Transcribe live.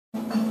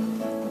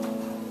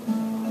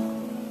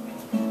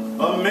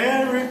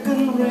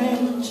American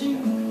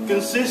ranching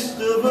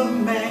consists of a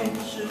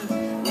mansion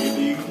with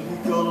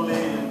illegal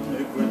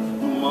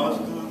immigrants who must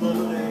do the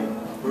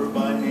labor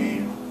by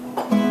hand.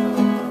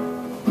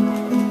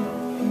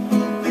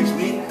 They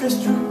sneak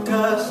us through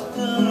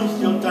customs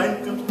till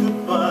time comes to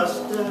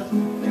bust us.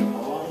 They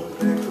haul us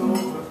back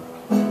over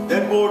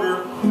that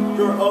border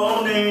to our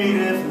own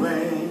native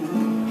land.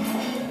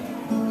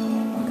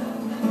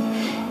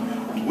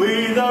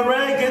 With a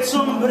ragged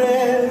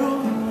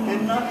sombrero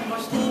and not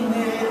much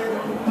dinero,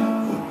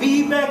 we'll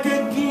be back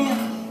again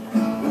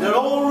when that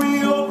old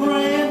Rio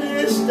Grande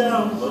is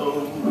down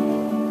low.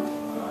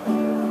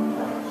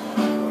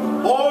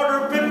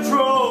 Border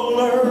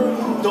patroller,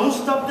 don't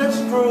stop that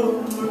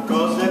stroller,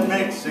 cause that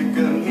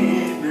Mexican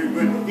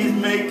immigrant is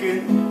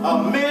making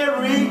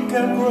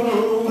America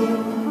grow.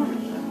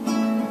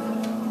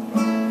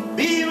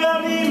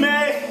 Viva mi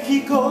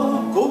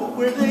Mexico, go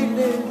where they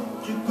let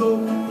you go,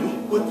 do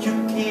what you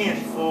can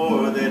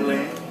for their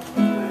land.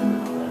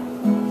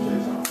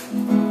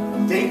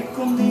 Take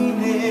un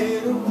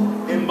dinero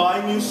and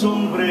buy new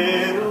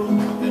sombrero,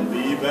 and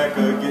be back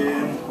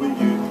again when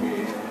you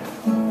can.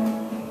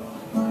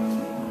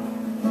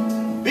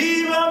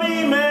 Viva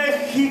mi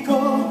Mexico,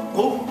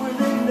 go where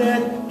they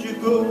let you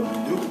go,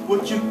 do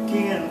what you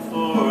can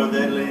for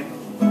their land.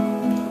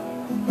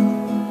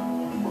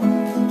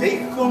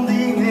 Take un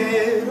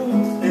dinero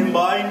and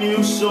buy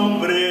new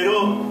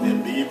sombrero,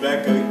 and be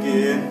back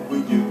again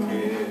when you can.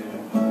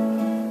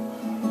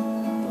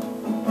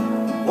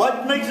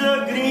 What makes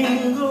a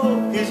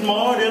gringo is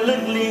more del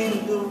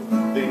lingo.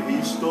 Then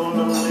he stole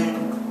a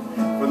land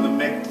from the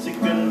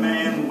Mexican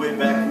man way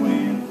back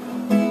when.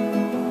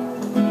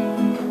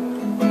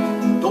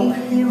 Don't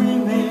he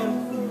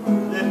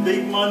remember that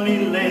big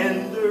money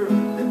lender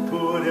that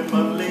put him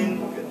a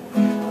Lincoln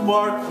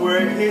Park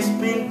where his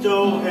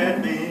Pinto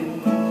had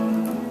been?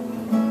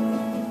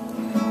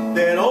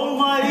 That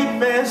almighty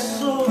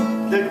peso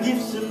that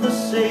gives him the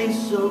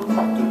say-so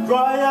to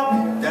dry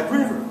up that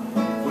river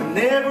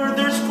whenever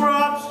there's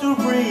crops to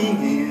bring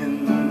in.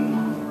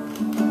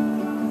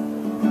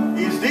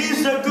 Is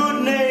this a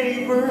good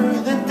neighbor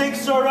that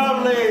takes our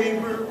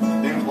labor,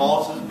 then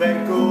hauls us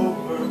back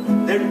over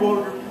that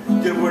border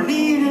till we're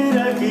needed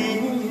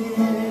again?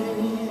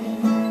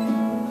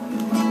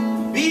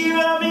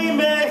 Viva mi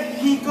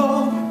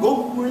Mexico, go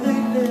where they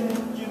let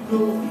you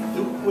go,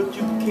 do what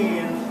you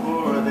can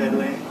for that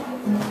land.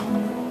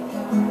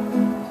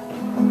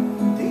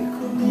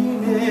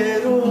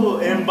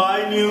 And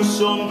buy new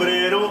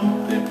sombrero,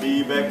 then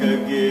be back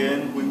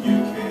again when you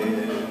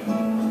can.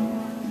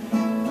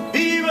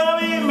 Viva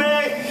mi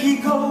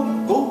Mexico,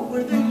 go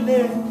where they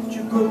let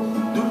you go,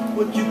 do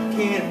what you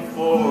can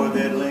for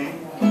that land.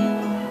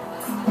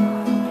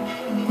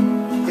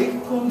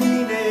 Take un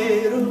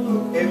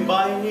dinero and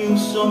buy new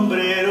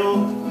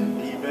sombrero, then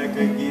be back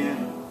again.